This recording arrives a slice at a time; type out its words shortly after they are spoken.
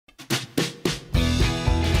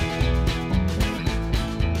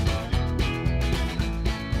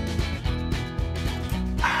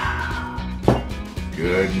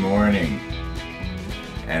Good morning,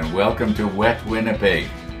 and welcome to wet Winnipeg.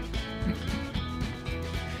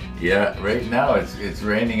 Yeah, right now it's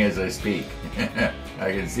raining as I speak.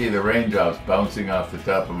 I can see the raindrops bouncing off the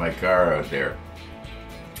top of my car out there.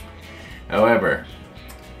 However,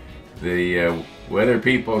 the weather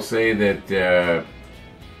people say that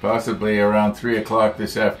possibly around 3 o'clock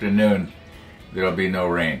this afternoon there'll be no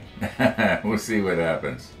rain. We'll see what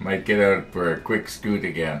happens. Might get out for a quick scoot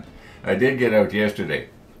again. I did get out yesterday.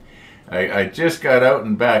 I just got out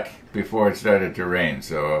and back before it started to rain,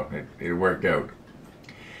 so it worked out.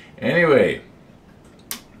 Anyway,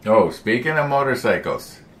 speaking of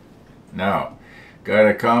motorcycles, now, got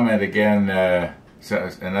a comment again.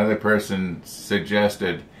 Another person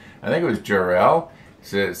suggested, I think it was Jarrell,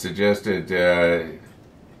 suggested to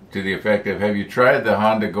the effect of, have you tried the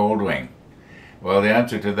Honda Goldwing? Well, the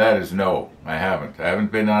answer to that is no, I haven't. I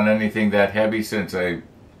haven't been on anything that heavy since I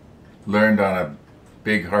learned on a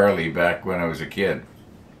big Harley back when I was a kid.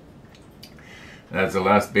 That's the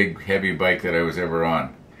last big heavy bike that I was ever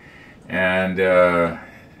on. And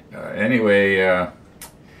anyway,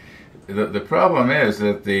 the problem is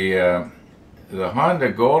that the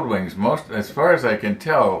Honda Goldwings, most, as far as I can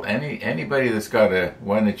tell, anybody that's got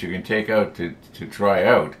one that you can take out to try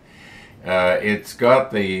out, it's got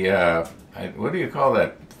the what do you call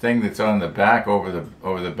that thing that's on the back over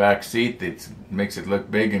the back seat that makes it look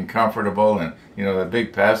big and comfortable, and you know, the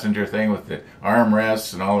big passenger thing with the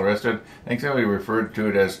armrests and all the rest of it. I think somebody referred to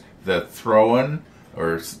it as the throw-in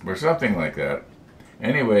or something like that.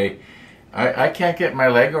 Anyway, I can't get my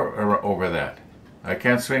leg over that. I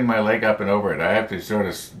can't swing my leg up and over it. I have to sort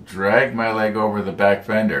of drag my leg over the back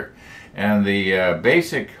fender. And the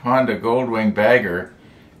basic Honda Goldwing bagger,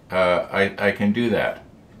 I can do that,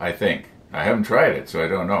 I think. I haven't tried it, so I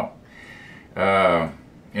don't know.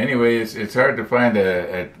 Anyway, it's hard to find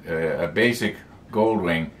a basic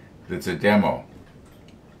Goldwing that's a demo,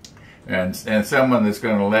 and someone that's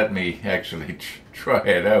going to let me actually try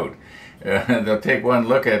it out. They'll take one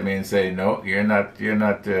look at me and say, "No, you're not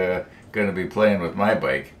going to be playing with my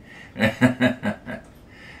bike."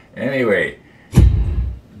 Anyway,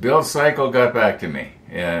 Bill Cycle got back to me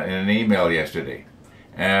in an email yesterday,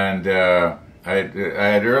 and I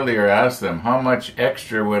had earlier asked them how much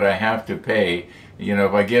extra would I have to pay, you know,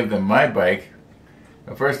 if I give them my bike.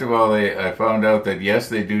 First of all, I found out that yes,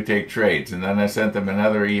 they do take trades, and then I sent them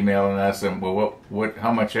another email and asked them, well,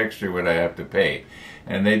 how much extra would I have to pay?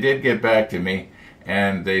 And they did get back to me,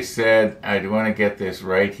 and they said, I want to get this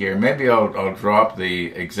right here. Maybe I'll drop the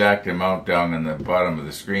exact amount down in the bottom of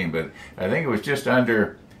the screen, but I think it was just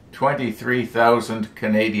under 23,000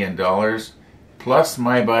 Canadian dollars plus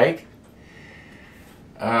my bike.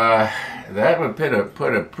 That would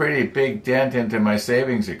put a pretty big dent into my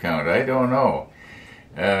savings account. I don't know.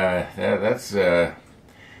 That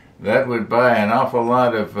would buy an awful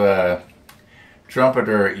lot of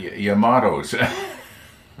trumpeter Yamatos.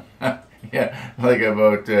 Yeah, like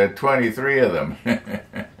about 23 of them.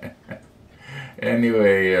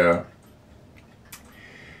 Anyway,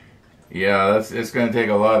 yeah, it's going to take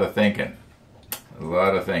a lot of thinking. A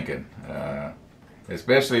lot of thinking.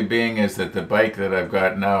 Especially being is that the bike that I've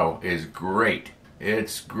got now is great.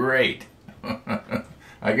 It's great.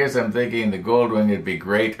 I guess I'm thinking the Goldwing would be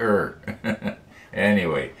greater.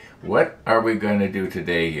 Anyway, what are we going to do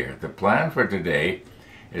today here? The plan for today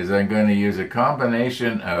is I'm going to use a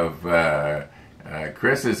combination of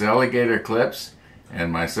Chris's alligator clips and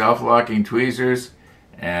my self-locking tweezers,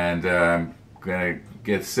 and I'm going to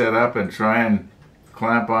get set up and try and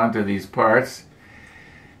clamp onto these parts.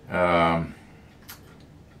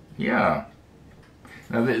 Yeah.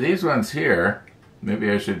 Now these ones here,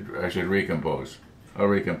 maybe I should recompose. I'll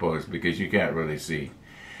recompose because you can't really see.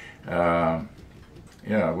 Yeah,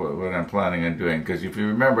 what I'm planning on doing. Because if you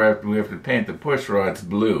remember, we have to paint the push rods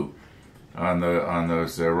blue on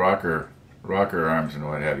those rocker arms and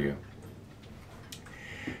what have you.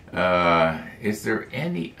 Is there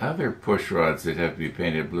any other push rods that have to be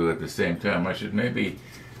painted blue at the same time? I should maybe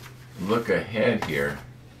look ahead here.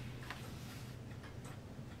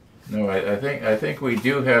 No, I think we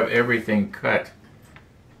do have everything cut.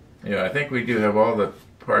 Yeah, I think we do have all the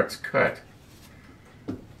parts cut.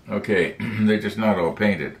 Okay, they're just not all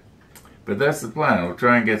painted. But that's the plan. We'll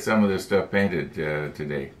try and get some of this stuff painted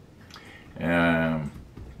today.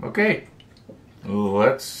 Okay,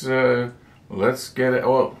 let's get it.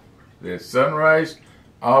 Oh, the sunrise.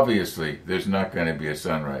 Obviously, there's not going to be a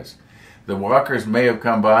sunrise. The walkers may have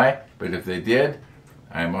come by, but if they did,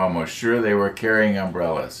 I'm almost sure they were carrying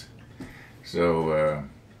umbrellas. So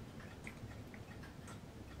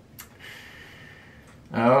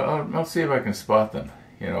I'll see if I can spot them.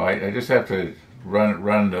 You know, I just have to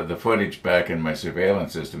run the footage back in my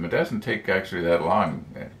surveillance system. It doesn't take actually that long.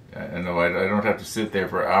 I know I don't have to sit there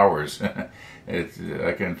for hours.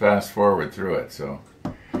 I can fast forward through it. So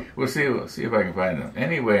we'll see if I can find them.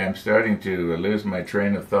 Anyway, I'm starting to lose my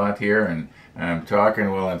train of thought here, and I'm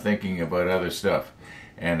talking while I'm thinking about other stuff,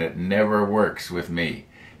 and it never works with me.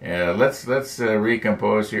 Let's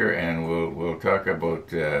recompose here, and we'll talk about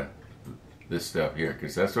this stuff here,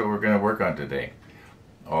 because that's what we're going to work on today,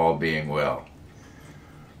 all being well.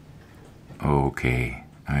 Okay,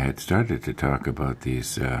 I had started to talk about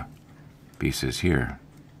these pieces here,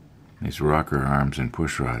 these rocker arms and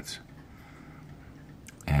push rods.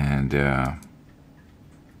 And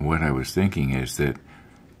what I was thinking is that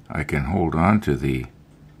I can hold on to the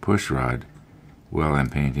push rod while I'm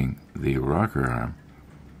painting the rocker arm.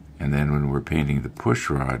 And then when we're painting the push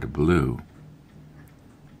rod blue,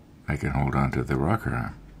 I can hold on to the rocker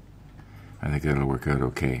arm. I think that'll work out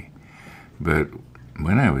okay. But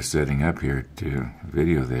when I was setting up here to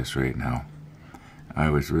video this right now, I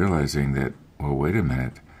was realizing that, well, wait a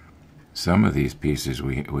minute. Some of these pieces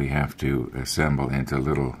we have to assemble into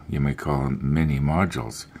little, you may call them mini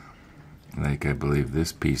modules. Like I believe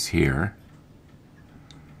this piece here,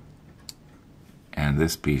 and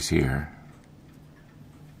this piece here,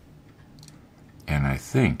 and I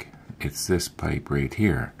think it's this pipe right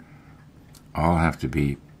here, all have to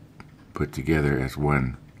be put together as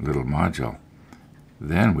one little module.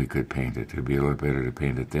 Then we could paint it. It'd be a little better to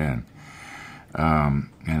paint it then.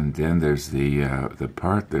 And then there's the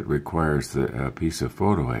part that requires the piece of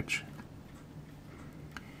photo etch.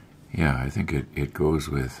 Yeah, I think it goes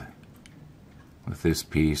with this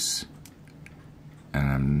piece,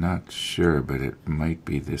 and I'm not sure, but it might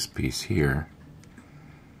be this piece here.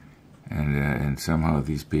 And somehow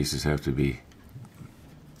these pieces have to be,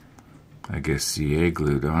 I guess, CA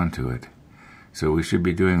glued onto it. So we should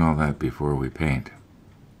be doing all that before we paint.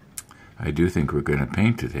 I do think we're going to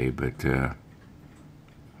paint today, but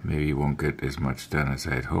maybe you won't get as much done as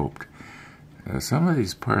I'd hoped. Some of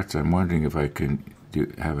these parts, I'm wondering if I can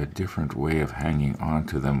have a different way of hanging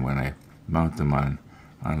onto them when I mount them on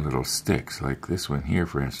little sticks, like this one here,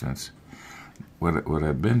 for instance. What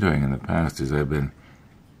I've been doing in the past is I've been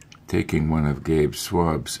taking one of Gabe's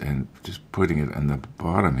swabs and just putting it on the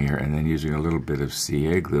bottom here, and then using a little bit of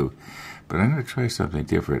CA glue. But I'm going to try something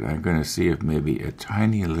different. I'm going to see if maybe a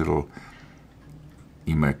tiny little,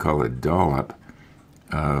 you might call it dollop,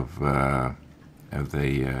 of the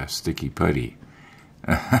sticky putty.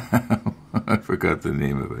 I forgot the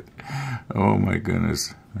name of it. Oh my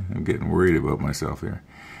goodness, I'm getting worried about myself here.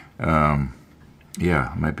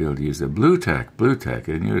 Yeah, I might be able to use the blue tack. Blue tack.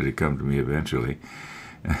 I knew it'd come to me eventually.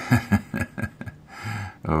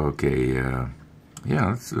 Okay, yeah,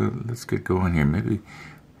 let's get going here. Maybe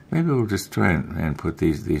we'll just try and put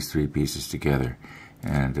these three pieces together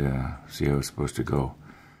and see how it's supposed to go.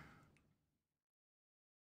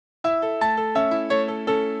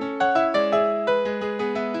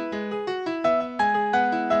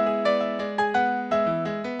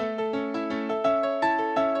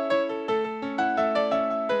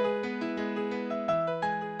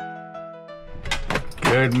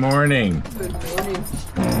 Good morning. Good morning.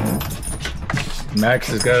 Max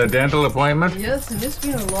has got a dental appointment? Yes, and it's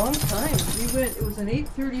been a long time. It was an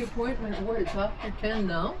 8:30 appointment. What, it's after 10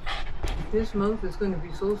 now? This month is going to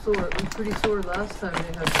be so sore. It was pretty sore last time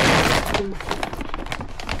they had.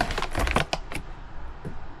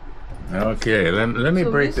 Okay, let me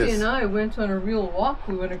break Missy this. and I went on a real walk.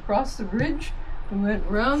 We went across the bridge and went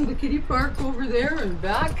round the kiddie park over there and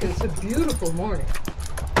back. It's a beautiful morning.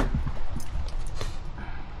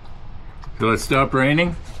 So it stopped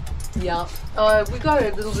raining? Yeah, we got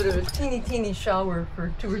a little bit of a teeny shower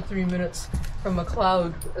for 2 or 3 minutes from a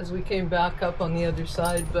cloud as we came back up on the other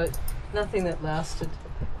side, but nothing that lasted.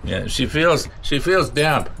 Yeah, she feels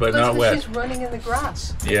damp, but not wet. She's running in the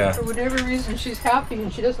grass. Yeah. For whatever reason, she's happy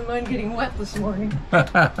and she doesn't mind getting wet this morning.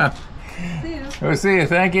 See you. We'll see you.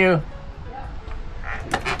 Thank you.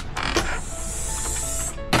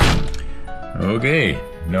 Okay,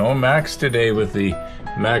 no Max today with the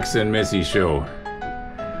Max and Missy show.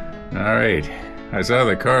 All right, I saw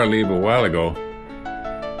the car leave a while ago,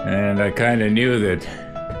 and I kind of knew that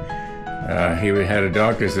he had a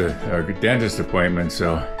doctor's or dentist appointment.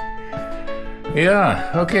 So, yeah,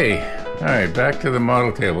 okay. All right, back to the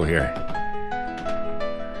model table here.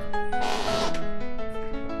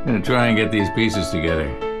 I'm gonna try and get these pieces together.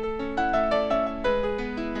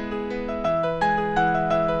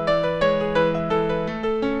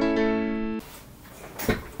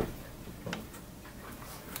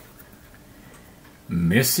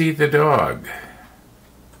 Missy the dog.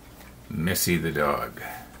 Missy the dog.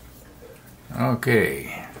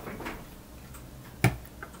 Okay.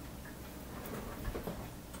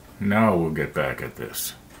 Now we'll get back at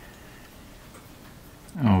this.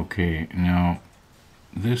 Okay, now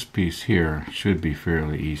this piece here should be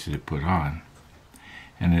fairly easy to put on.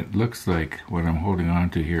 And it looks like what I'm holding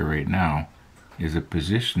on to here right now is a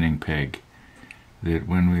positioning peg that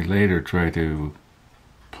when we later try to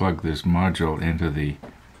plug this module into the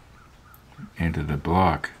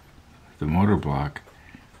block, the motor block,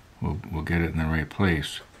 we'll get it in the right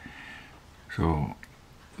place. So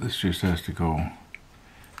this just has to go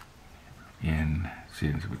in. See,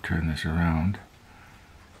 as we turn this around,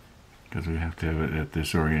 because we have to have it at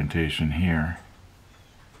this orientation here.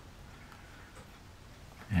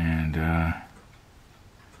 And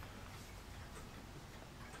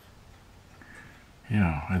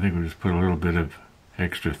yeah, I think we'll just put a little bit of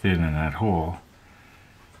extra thin in that hole,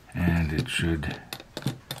 and it should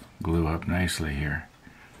glue up nicely here.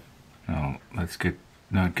 Now let's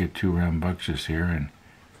not get too rambunctious here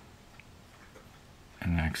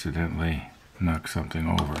and accidentally knock something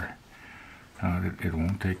over. It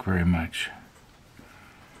won't take very much.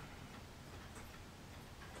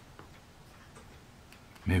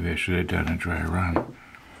 Maybe I should have done a dry run.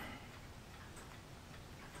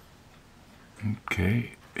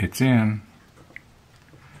 Okay, it's in.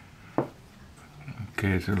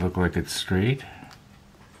 Okay, does it look like it's straight?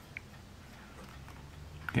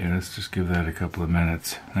 Okay, let's just give that a couple of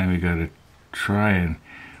minutes. Then we got to try and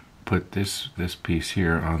put this piece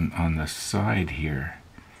here on the side here.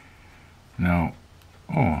 Now,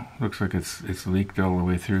 oh, looks like it's leaked all the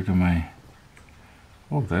way through to my.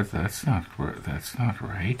 Oh, that's not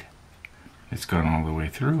right. It's gone all the way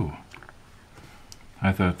through.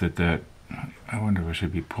 I thought that. I wonder if I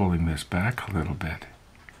should be pulling this back a little bit.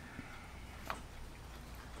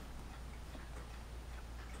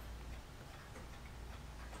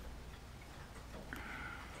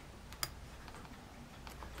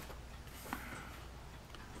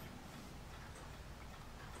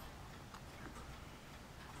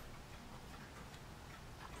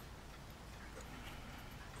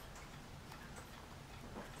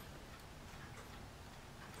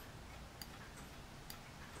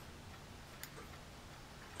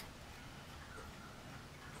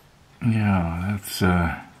 Yeah, that's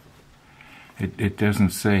it doesn't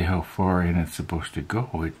say how far in it's supposed to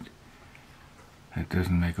go. It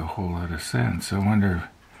doesn't make a whole lot of sense. I wonder,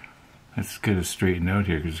 let's get it straightened out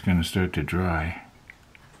here because it's going to start to dry.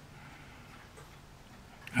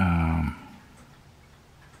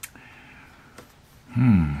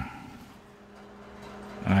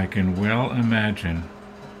 I can well imagine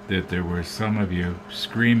that there were some of you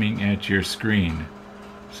screaming at your screen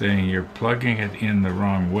saying you're plugging it in the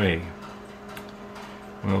wrong way.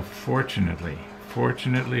 Well, fortunately, I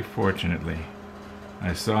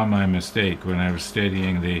saw my mistake when I was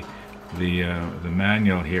studying the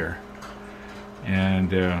manual here,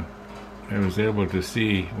 and I was able to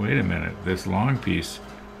see. Wait a minute, this long piece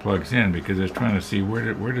plugs in, because I was trying to see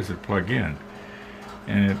where does it plug in,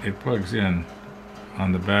 and it plugs in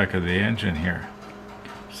on the back of the engine here.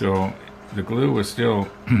 So the glue was still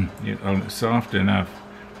soft enough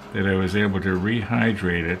that I was able to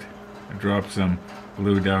rehydrate it. I dropped some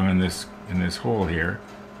glue down in this hole here,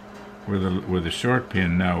 where the short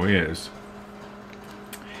pin now is,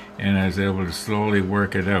 and I was able to slowly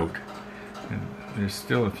work it out. And there's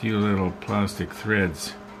still a few little plastic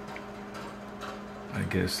threads, I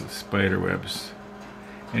guess spider webs.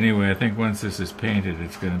 Anyway, I think once this is painted,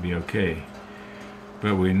 it's going to be okay.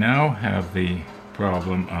 But we now have the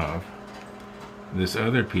problem of this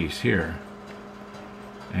other piece here,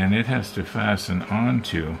 and it has to fasten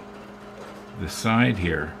onto the side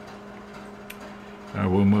here.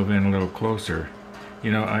 We'll move in a little closer.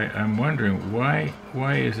 You know, I'm wondering why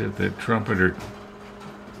is it that Trumpeter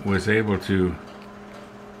was able to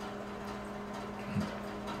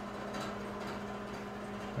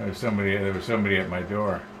there was somebody at my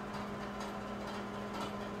door.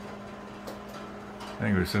 I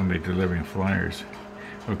think it was somebody delivering flyers.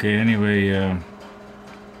 Okay, anyway,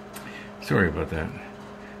 sorry about that.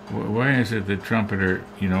 Why is it that Trumpeter,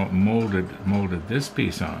 molded this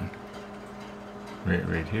piece on?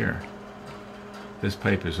 Right here. This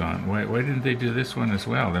pipe is on. Why didn't they do this one as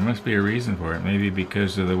well? There must be a reason for it. Maybe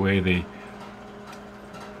because of the way the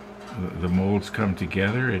molds come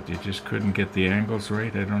together. It just couldn't get the angles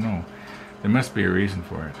right. I don't know. There must be a reason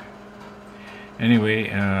for it. Anyway,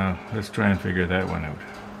 let's try and figure that one out.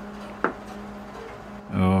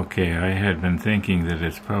 Okay, I had been thinking that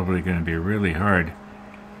it's probably going to be really hard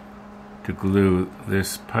to glue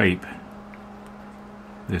this pipe,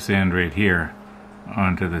 this end right here,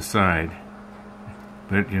 onto the side.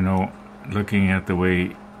 But looking at the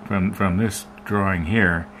way from this drawing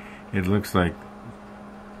here, it looks like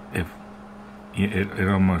if it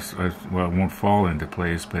almost, well, it won't fall into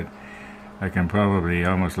place, but I can probably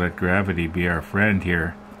almost let gravity be our friend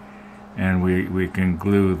here, and we can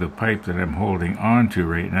glue the pipe that I'm holding onto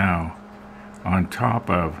right now on top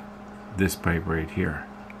of this pipe right here.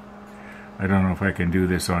 I don't know if I can do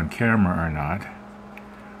this on camera or not.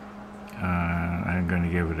 I'm going to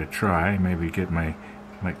give it a try. Maybe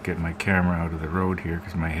might get my camera out of the road here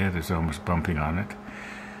because my head is almost bumping on it.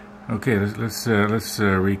 Okay, let's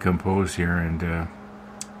recompose here and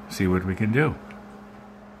see what we can do.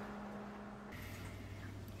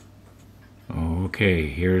 Okay,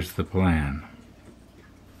 here's the plan.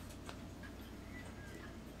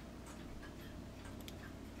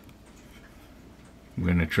 I'm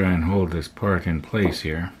going to try and hold this part in place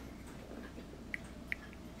here.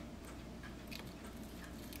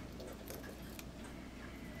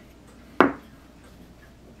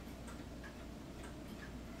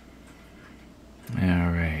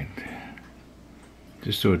 Alright,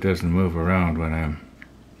 just so it doesn't move around when I'm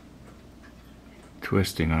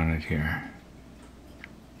twisting on it here.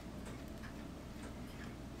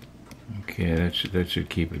 Okay, that should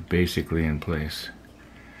keep it basically in place.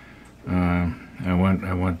 I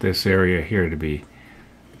want this area here to be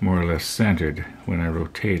more or less centered when I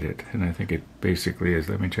rotate it, and I think it basically is.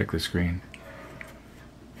 Let me check the screen.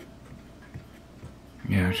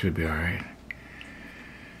 Yeah, it should be all right.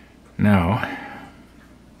 Now,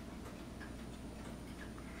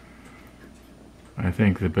 I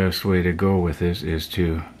think the best way to go with this is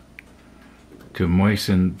to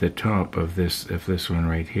moisten the top of this one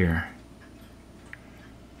right here,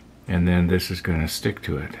 and then this is going to stick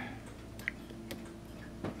to it.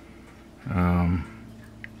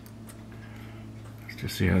 Let's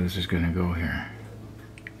just see how this is going to go here.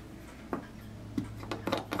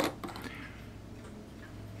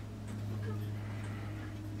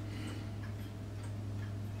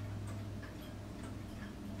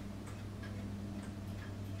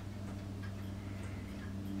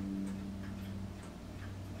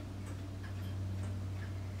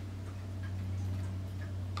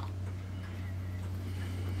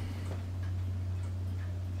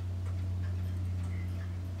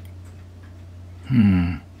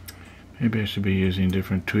 Maybe I should be using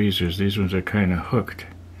different tweezers. These ones are kind of hooked,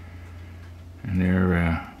 and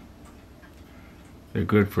they're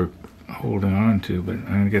good for holding on to, but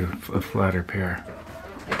I'm going to get a flatter pair.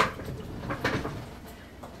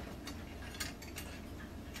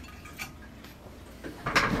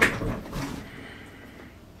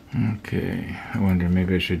 Okay, I wonder,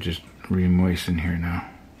 maybe I should just re-moisten here now.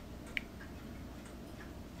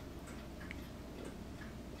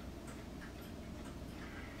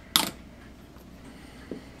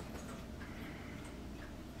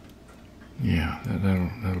 Yeah,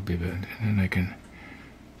 that'll be good. And then I can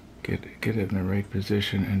get it in the right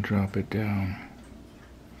position and drop it down.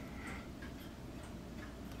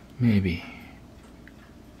 Maybe.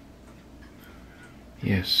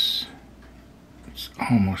 Yes. It's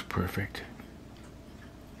almost perfect.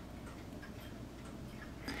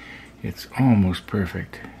 It's almost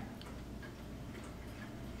perfect.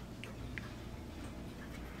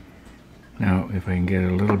 Now, if I can get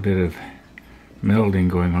a little bit of melding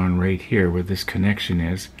going on right here where this connection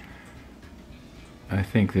is, I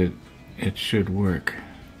think that it should work.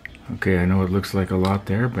 Okay, I know it looks like a lot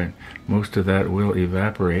there, but most of that will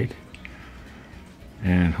evaporate,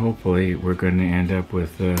 and hopefully we're going to end up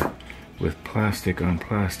with plastic on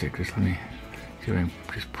plastic. Just let me see if I can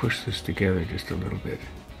just push this together just a little bit.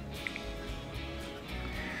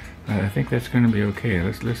 I think that's going to be okay.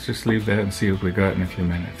 Let's just leave that and see what we got in a few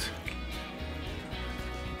minutes.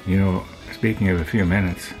 You know, speaking of a few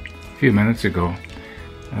minutes ago,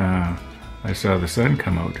 I saw the sun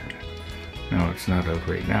come out. No, it's not out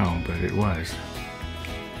right now, but it was.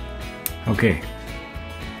 Okay.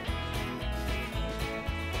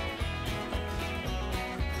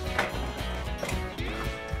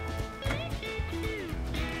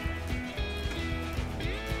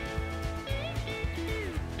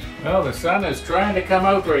 Well, the sun is trying to come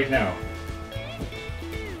out right now.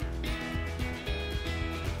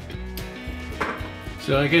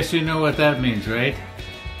 So I guess you know what that means, right?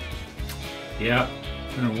 Yep,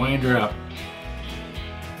 gonna wind her up.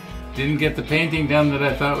 Didn't get the painting done that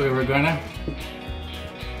I thought we were gonna,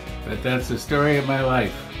 but that's the story of my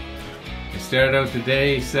life. I start out the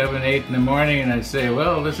day 7, 8 in the morning and I say,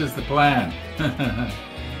 well, this is the plan.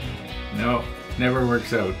 No, never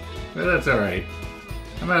works out, but that's all right.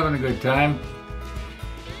 I'm having a good time.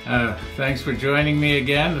 Thanks for joining me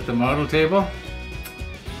again at the model table.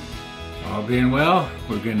 All being well,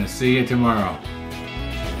 we're going to see you tomorrow.